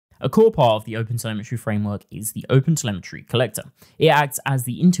A core part of the OpenTelemetry framework is the OpenTelemetry collector. It acts as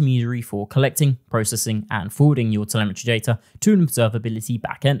the intermediary for collecting, processing, and forwarding your telemetry data to an observability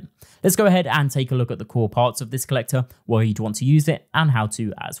backend. Let's go ahead and take a look at the core parts of this collector, why you'd want to use it, and how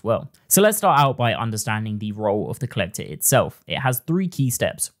to as well. So let's start out by understanding the role of the collector itself. It has three key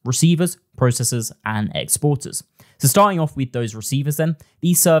steps: receivers, processors, and exporters. So starting off with those receivers then,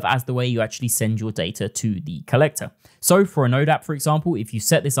 these serve as the way you actually send your data to the collector. So for a Node app, for example, if you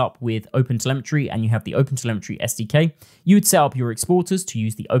set this up with OpenTelemetry and you have the OpenTelemetry SDK, you would set up your exporters to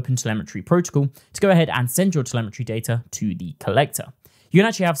use the OpenTelemetry protocol to go ahead and send your telemetry data to the collector. You can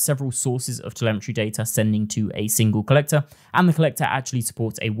actually have several sources of telemetry data sending to a single collector, and the collector actually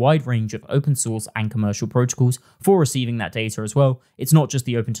supports a wide range of open source and commercial protocols for receiving that data as well. It's not just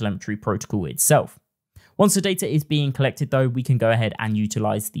the OpenTelemetry protocol itself. Once the data is being collected though, we can go ahead and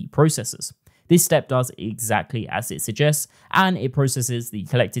utilize the processors. This step does exactly as it suggests, and it processes the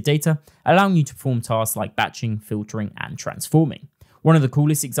collected data, allowing you to perform tasks like batching, filtering, and transforming. One of the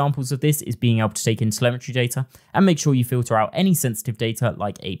coolest examples of this is being able to take in telemetry data and make sure you filter out any sensitive data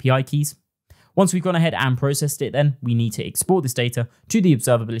like API keys. Once we've gone ahead and processed it then, we need to export this data to the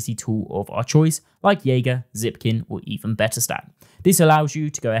observability tool of our choice, like 𝗖𝗵𝗽𝗁𝗍, 𝗖𝗵𝗽𝗁𝗍, or even 𝗏𝗏stat. This allows you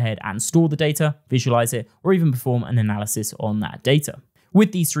to go ahead and store the data, visualize it, or even perform an analysis on that data.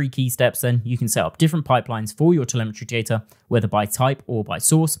 With these three key steps then, you can set up different pipelines for your telemetry data, whether by type or by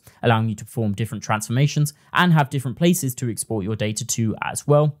source, allowing you to perform different transformations and have different places to export your data to as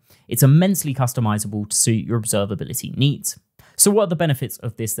well. It's immensely customizable to suit your observability needs. So what are the benefits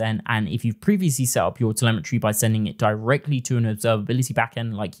of this then? And if you've previously set up your telemetry by sending it directly to an observability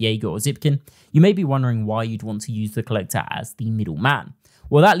backend like 𝗖𝗵𝗽𝗁𝗍 or 𝗖𝗵𝗽𝗁, you may be wondering why you'd want to use the collector as the middleman.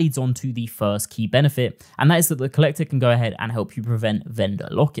 Well, that leads on to the first key benefit, and that is that the collector can go ahead and help you prevent vendor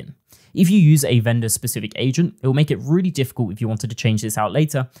lock-in. If you use a vendor-specific agent, it will make it really difficult if you wanted to change this out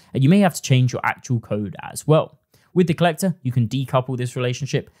later, and you may have to change your actual code as well. With the collector, you can decouple this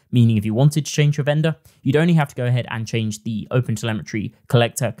relationship, meaning if you wanted to change your vendor, you'd only have to go ahead and change the OpenTelemetry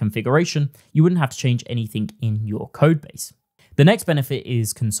collector configuration. You wouldn't have to change anything in your code base. The next benefit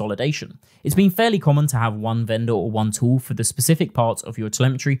is consolidation. It's been fairly common to have one vendor or one tool for the specific parts of your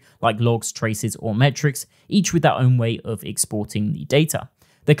telemetry, like logs, traces, or metrics, each with their own way of exporting the data.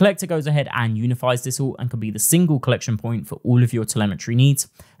 The collector goes ahead and unifies this all and can be the single collection point for all of your telemetry needs,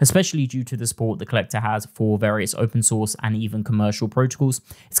 especially due to the support the collector has for various open source and even commercial protocols.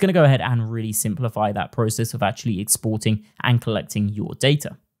 It's going to go ahead and really simplify that process of actually exporting and collecting your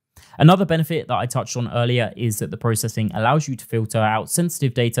data. Another benefit that I touched on earlier is that the processing allows you to filter out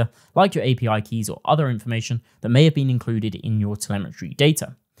sensitive data like your API keys or other information that may have been included in your telemetry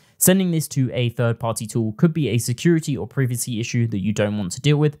data. Sending this to a third-party tool could be a security or privacy issue that you don't want to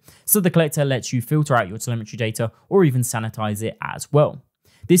deal with, so the collector lets you filter out your telemetry data or even sanitize it as well.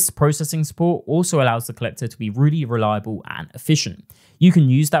 This processing support also allows the collector to be really reliable and efficient. You can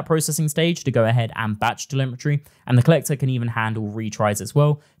use that processing stage to go ahead and batch telemetry, and the collector can even handle retries as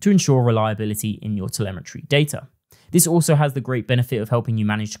well to ensure reliability in your telemetry data. This also has the great benefit of helping you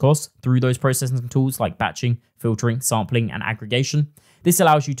manage costs through those processing tools like batching, filtering, sampling, and aggregation. This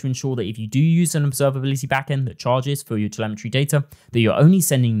allows you to ensure that if you do use an observability backend that charges for your telemetry data, that you're only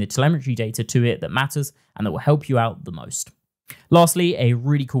sending the telemetry data to it that matters and that will help you out the most. Lastly, a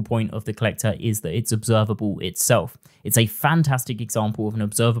really cool point of the collector is that it's observable itself. It's a fantastic example of an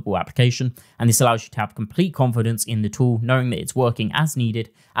observable application, and this allows you to have complete confidence in the tool, knowing that it's working as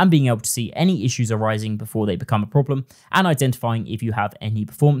needed and being able to see any issues arising before they become a problem and identifying if you have any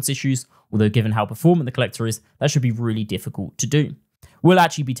performance issues, although given how performant the collector is, that should be really difficult to do. We'll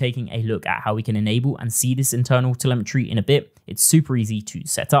actually be taking a look at how we can enable and see this internal telemetry in a bit. It's super easy to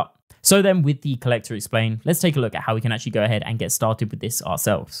set up. So then with the collector explained, let's take a look at how we can actually go ahead and get started with this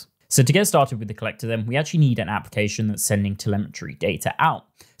ourselves. So to get started with the collector then, we actually need an application that's sending telemetry data out.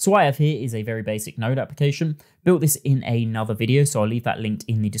 So what I have here is a very basic Node application. Built this in another video, so I'll leave that linked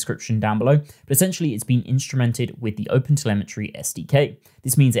in the description down below. But essentially it's been instrumented with the OpenTelemetry SDK.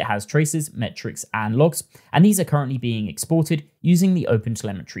 This means it has traces, metrics, and logs, and these are currently being exported using the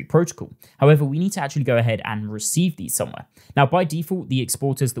OpenTelemetry protocol. However, we need to actually go ahead and receive these somewhere. Now, by default, the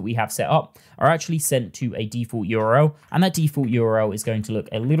exporters that we have set up are actually sent to a default URL, and that default URL is going to look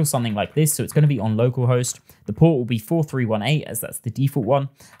a little something like this. So it's going to be on localhost. The port will be 4318 as that's the default one.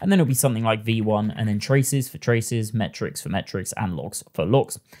 and then it'll be something like v1 and then traces for traces, metrics for metrics, and logs for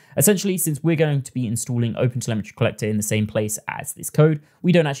logs. Essentially, since we're going to be installing OpenTelemetry Collector in the same place as this code,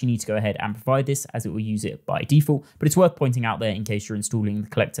 we don't actually need to go ahead and provide this as it will use it by default, but it's worth pointing out there in case you're installing the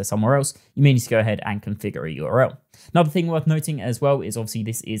collector somewhere else, you may need to go ahead and configure a URL. Another thing worth noting as well is obviously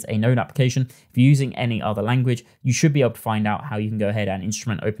this is a Node application. If you're using any other language, you should be able to find out how you can go ahead and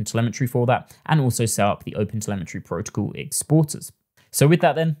instrument OpenTelemetry for that, and also set up the OpenTelemetry protocol exporters. So with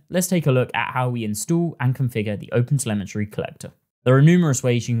that then, let's take a look at how we install and configure the OpenTelemetry collector. There are numerous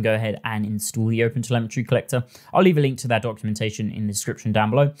ways you can go ahead and install the OpenTelemetry collector. I'll leave a link to that documentation in the description down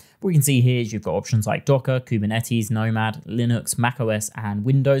below. What we can see here is you've got options like Docker, Kubernetes, Nomad, Linux, macOS, and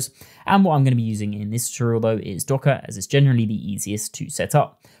Windows. And what I'm going to be using in this tutorial though is Docker, as it's generally the easiest to set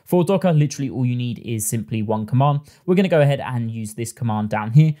up. For Docker, literally all you need is simply one command. We're going to go ahead and use this command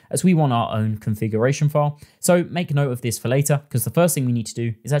down here as we want our own configuration file. So make a note of this for later, because the first thing we need to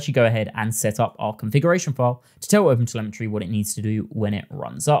do is actually go ahead and set up our configuration file to tell OpenTelemetry what it needs to do when it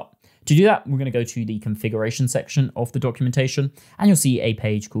runs up. To do that, we're going to go to the configuration section of the documentation, and you'll see a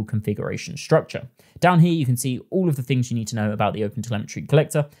page called configuration structure. Down here, you can see all of the things you need to know about the OpenTelemetry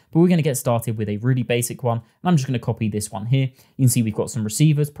collector, but we're going to get started with a really basic one. And I'm just going to copy this one here. You can see we've got some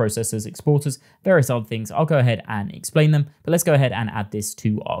receivers, processors, exporters, various other things. I'll go ahead and explain them, but let's go ahead and add this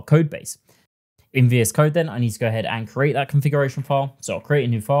to our code base. In VS Code then, I need to go ahead and create that configuration file. So I'll create a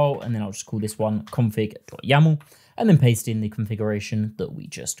new file, and then I'll just call this one config.yaml, and then paste in the configuration that we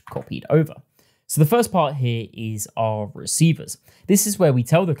just copied over. So the first part here is our receivers. This is where we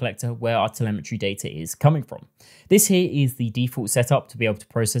tell the collector where our telemetry data is coming from. This here is the default setup to be able to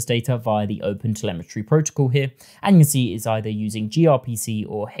process data via the OpenTelemetry protocol here, and you can see it's either using gRPC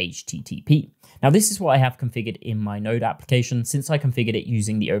or HTTP. Now this is what I have configured in my Node application since I configured it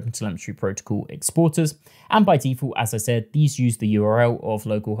using the OpenTelemetry protocol exporters, and by default, as I said, these use the URL of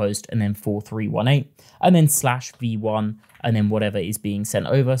localhost and then 4318 and then /v1 and then whatever is being sent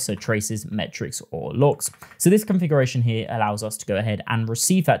over, so traces, metrics, or logs. So this configuration here allows us to go ahead and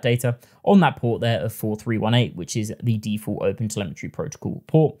receive that data on that port there of 4318, which is the default OpenTelemetry protocol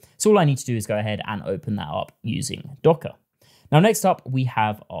port. So all I need to do is go ahead and open that up using Docker. Now, next up, we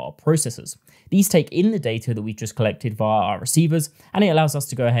have our processors. These take in the data that we've just collected via our receivers, and it allows us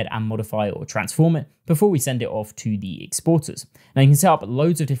to go ahead and modify or transform it before we send it off to the exporters. Now, you can set up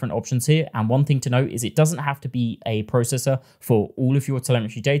loads of different options here, and one thing to note is it doesn't have to be a processor for all of your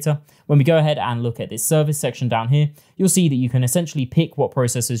telemetry data. When we go ahead and look at this service section down here, you'll see that you can essentially pick what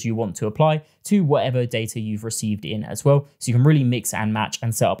processors you want to apply to whatever data you've received in as well. So you can really mix and match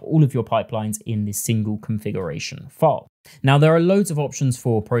and set up all of your pipelines in this single configuration file. Now, there are loads of options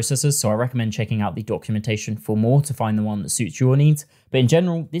for processors, so I recommend checking out the documentation for more to find the one that suits your needs. But in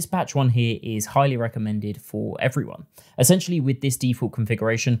general, this batch one here is highly recommended for everyone. Essentially, with this default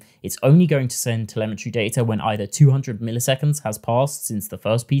configuration, it's only going to send telemetry data when either 200 milliseconds has passed since the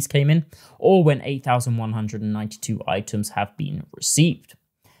first piece came in, or when 8,192 items have been received.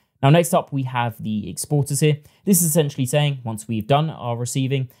 Now, next up, we have the exporters here. This is essentially saying once we've done our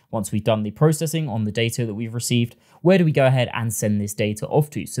receiving, once we've done the processing on the data that we've received, where do we go ahead and send this data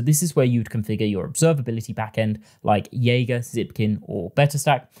off to? So this is where you'd configure your observability backend like 𝗖𝗵𝗽𝗁, 𝗖𝗵𝗽𝗁, or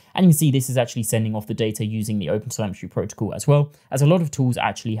BetterStack. And you can see this is actually sending off the data using the OpenTelemetry protocol as well, as a lot of tools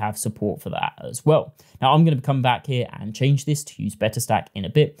actually have support for that as well. Now, I'm going to come back here and change this to use BetterStack in a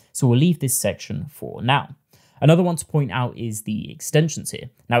bit, so we'll leave this section for now. Another one to point out is the extensions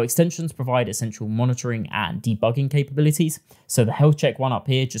here. Now, extensions provide essential monitoring and debugging capabilities. So the health check one up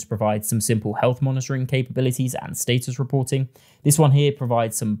here just provides some simple health monitoring capabilities and status reporting. This one here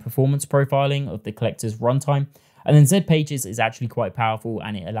provides some performance profiling of the collector's runtime. And then ZPages is actually quite powerful,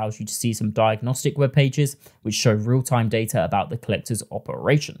 and it allows you to see some diagnostic web pages which show real-time data about the collector's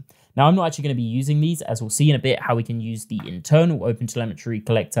operation. Now, I'm not actually going to be using these, as we'll see in a bit how we can use the internal OpenTelemetry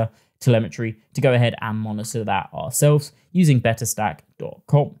collector telemetry to go ahead and monitor that ourselves using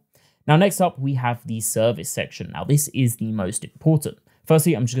betterstack.com. Now, next up, we have the service section. Now, this is the most important.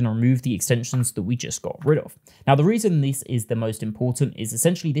 Firstly, I'm just going to remove the extensions that we just got rid of. Now, the reason this is the most important is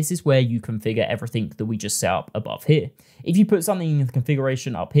essentially this is where you configure everything that we just set up above here. If you put something in the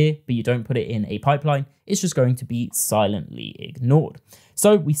configuration up here, but you don't put it in a pipeline, it's just going to be silently ignored.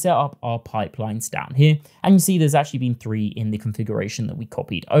 So we set up our pipelines down here, and you see there's actually been 3 in the configuration that we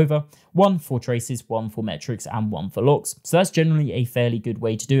copied over. 1 for traces, 1 for metrics, and 1 for logs. So that's generally a fairly good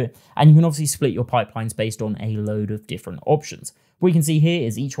way to do it. And you can obviously split your pipelines based on a load of different options. What you can see here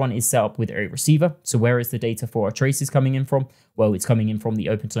is each one is set up with a receiver. So where is the data for our traces coming in from? Well, it's coming in from the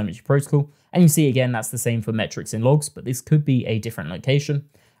OpenTelemetry protocol. And you see again, that's the same for metrics and logs, but this could be a different location.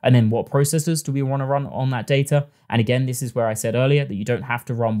 and then what processors do we want to run on that data. And again, this is where I said earlier that you don't have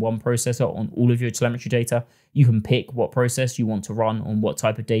to run one processor on all of your telemetry data. You can pick what process you want to run on what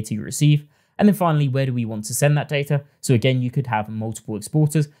type of data you receive. And then finally, where do we want to send that data? So again, you could have multiple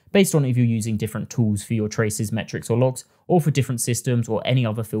exporters based on if you're using different tools for your traces, metrics, or logs, or for different systems or any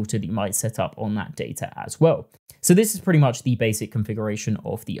other filter that you might set up on that data as well. So this is pretty much the basic configuration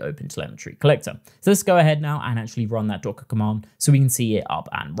of the OpenTelemetry collector. So let's go ahead now and actually run that Docker command so we can see it up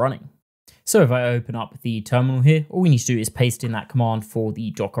and running. So if I open up the terminal here, all we need to do is paste in that command for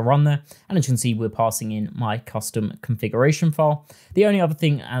the Docker run there. And as you can see, we're passing in my custom configuration file. The only other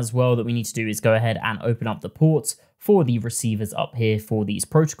thing as well that we need to do is go ahead and open up the ports for the receivers up here for these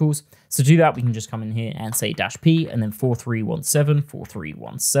protocols. So to do that, we can just come in here and say -p and then 4317,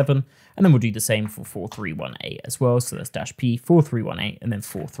 4317, and then we'll do the same for 4318 as well. So that's -p, 4318, and then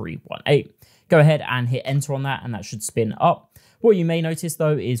 4318. Go ahead and hit enter on that, and that should spin up. What you may notice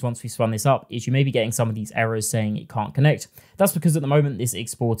though is once we spun this up is you may be getting some of these errors saying it can't connect. That's because at the moment this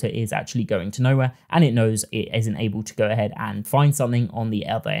exporter is actually going to nowhere and it knows it isn't able to go ahead and find something on the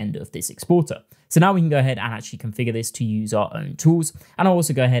other end of this exporter. So now we can go ahead and actually configure this to use our own tools. And I'll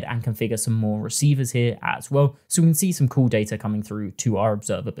also go ahead and configure some more receivers here as well, so we can see some cool data coming through to our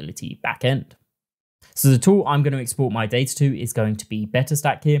observability backend. So the tool I'm going to export my data to is going to be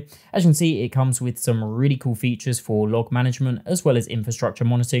BetterStack here. As you can see, it comes with some really cool features for log management, as well as infrastructure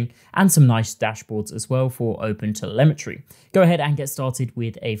monitoring, and some nice dashboards as well for OpenTelemetry. Go ahead and get started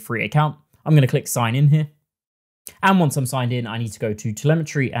with a free account. I'm going to click sign in here. And once I'm signed in, I need to go to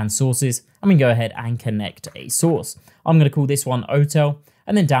telemetry and sources. I'm going to go ahead and connect a source. I'm going to call this one OTel,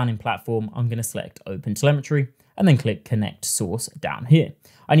 and then down in platform, I'm going to select OpenTelemetry and then click connect source down here.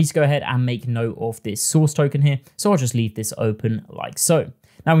 I need to go ahead and make note of this source token here. So I'll just leave this open like so.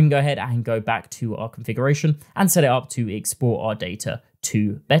 Now we can go ahead and go back to our configuration and set it up to export our data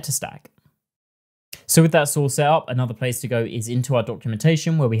to BetterStack. So with that source set up, another place to go is into our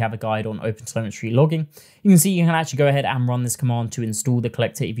documentation where we have a guide on OpenTelemetry logging. You can see you can actually go ahead and run this command to install the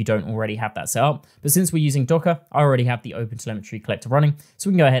collector if you don't already have that set up. But since we're using Docker, I already have the OpenTelemetry collector running. So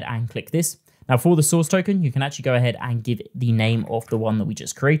we can go ahead and click this. Now for the source token, you can actually go ahead and give it the name of the one that we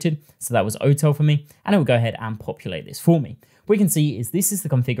just created. So that was OTel for me, and it will go ahead and populate this for me. What we can see is this is the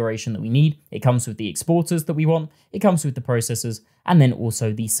configuration that we need. It comes with the exporters that we want. It comes with the processors, and then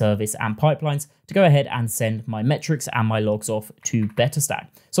also the service and pipelines to go ahead and send my metrics and my logs off to BetterStack.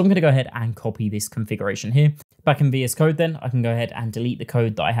 So I'm going to go ahead and copy this configuration here. Back in VS Code then, I can go ahead and delete the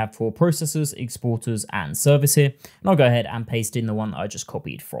code that I have for processors, exporters, and service here. And I'll go ahead and paste in the one that I just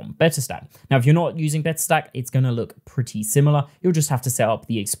copied from BetterStack. Now, if you're not using BetterStack, it's going to look pretty similar. You'll just have to set up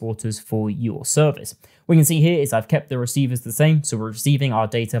the exporters for your service. What you can see here is I've kept the receivers the same. So we're receiving our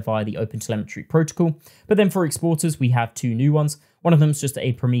data via the OpenTelemetry protocol. But then for exporters, we have two new ones. One of them is just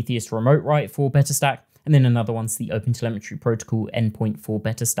a Prometheus remote write for BetterStack. And then another one's the OpenTelemetry protocol endpoint for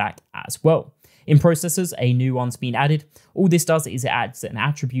BetterStack as well. In processors, a new one's been added. All this does is it adds an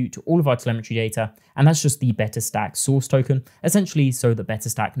attribute to all of our telemetry data, and that's just the BetterStack source token, essentially so that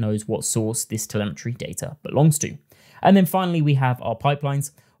BetterStack knows what source this telemetry data belongs to. And then finally, we have our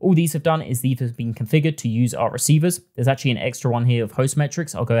pipelines. All these have done is these have been configured to use our receivers. There's actually an extra one here of host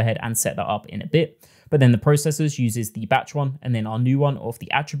metrics. I'll go ahead and set that up in a bit. But then the processors uses the batch one, and then our new one of the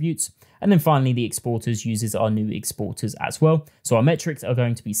attributes. And then finally, the exporters uses our new exporters as well. So our metrics are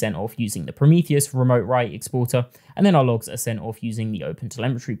going to be sent off using the Prometheus remote write exporter, and then our logs are sent off using the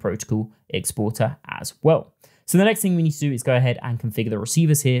OpenTelemetry protocol exporter as well. So the next thing we need to do is go ahead and configure the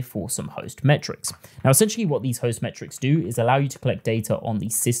receivers here for some host metrics. Now, essentially what these host metrics do is allow you to collect data on the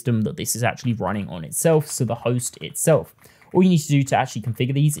system that this is actually running on itself, so the host itself. All you need to do to actually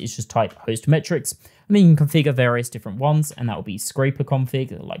configure these is just type host metrics, and then you can configure various different ones, and that will be scraper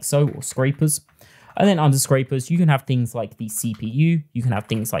config like so, or scrapers. And then under scrapers, you can have things like the CPU, you can have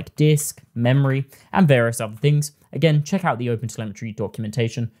things like disk, memory, and various other things. Again, check out the OpenTelemetry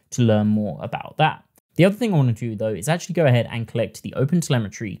documentation to learn more about that. The other thing I want to do though is actually go ahead and collect the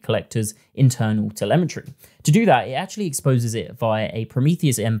OpenTelemetry collector's internal telemetry. To do that, it actually exposes it via a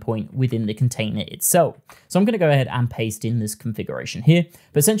Prometheus endpoint within the container itself. So I'm going to go ahead and paste in this configuration here.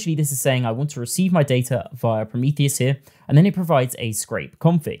 But essentially this is saying I want to receive my data via Prometheus here, and then it provides a scrape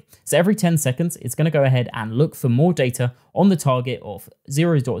config. So every 10 seconds, it's going to go ahead and look for more data on the target of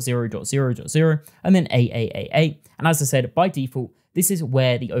 0.0.0.0 and then 8888. And as I said, by default, this is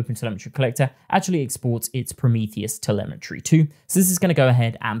where the OpenTelemetry collector actually exports its Prometheus telemetry to. So this is going to go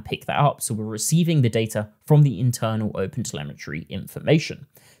ahead and pick that up. So we're receiving the data from the internal OpenTelemetry information.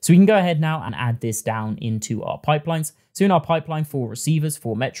 So we can go ahead now and add this down into our pipelines. So in our pipeline for receivers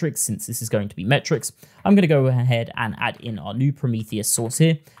for metrics, since this is going to be metrics, I'm going to go ahead and add in our new Prometheus source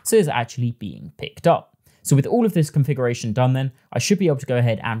here. So it's actually being picked up. So with all of this configuration done then, I should be able to go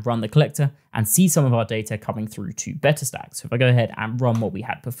ahead and run the collector and see some of our data coming through to BetaStack. So if I go ahead and run what we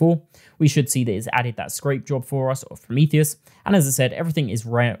had before, we should see that it's added that scrape job for us of Prometheus. And as I said, everything is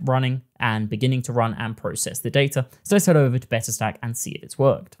running and beginning to run and process the data. So let's head over to BetaStack and see if it's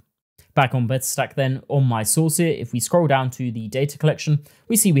worked. Back on BetaStack then, on my source here, if we scroll down to the data collection,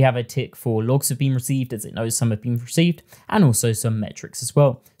 we see we have a tick for logs have been received, as it knows some have been received, and also some metrics as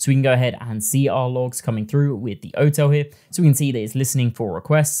well. So we can go ahead and see our logs coming through with the OTel here. So we can see that it's listening for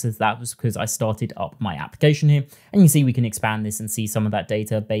requests, as that was because I started up my application here. And you see we can expand this and see some of that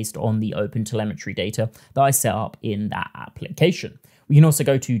data based on the OpenTelemetry data that I set up in that application. We can also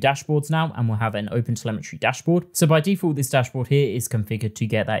go to dashboards now, and we'll have an OpenTelemetry dashboard. So by default, this dashboard here is configured to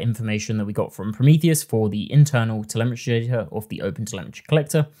get that information that we got from Prometheus for the internal telemetry data of the OpenTelemetry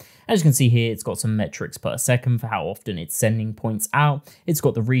collector. As you can see here, it's got some metrics per second for how often it's sending points out. It's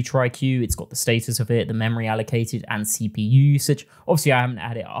got the retry queue, it's got the status of it, the memory allocated, and CPU usage. Obviously, I haven't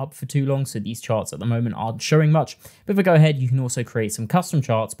had it up for too long, so these charts at the moment aren't showing much. But if I go ahead, you can also create some custom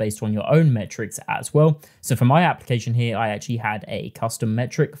charts based on your own metrics as well. So for my application here, I actually had a custom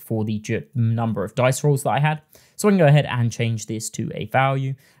metric for the number of dice rolls that I had. So I can go ahead and change this to a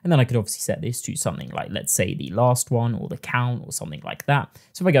value, and then I could obviously set this to something like, let's say, the last one or the count or something like that.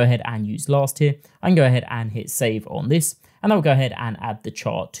 So if I go ahead and use last here, I can go ahead and hit save on this, and I'll go ahead and add the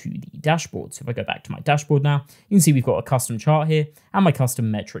chart to the dashboard. So if I go back to my dashboard now, you can see we've got a custom chart here, and my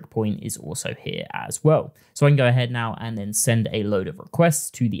custom metric point is also here as well. So I can go ahead now and then send a load of requests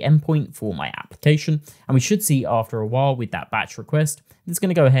to the endpoint for my application, and we should see after a while with that batch request, it's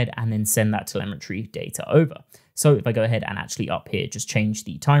going to go ahead and then send that telemetry data over. So if I go ahead and actually up here, just change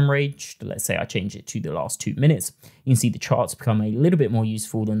the time range, let's say I change it to the last 2 minutes, you can see the charts become a little bit more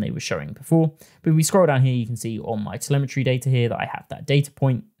useful than they were showing before. But if we scroll down here, you can see on my telemetry data here that I have that data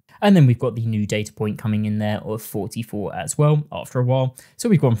point. And then we've got the new data point coming in there of 44 as well after a while. So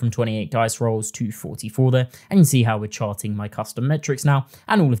we've gone from 28 dice rolls to 44 there. And you can see how we're charting my custom metrics now.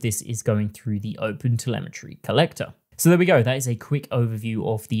 And all of this is going through the OpenTelemetry collector. So there we go, that is a quick overview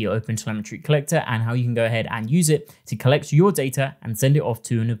of the OpenTelemetry collector and how you can go ahead and use it to collect your data and send it off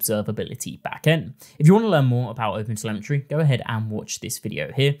to an observability backend. If you want to learn more about OpenTelemetry, go ahead and watch this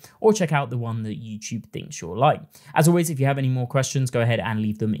video here, or check out the one that YouTube thinks you'll like. As always, if you have any more questions, go ahead and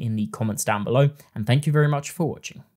leave them in the comments down below, and thank you very much for watching.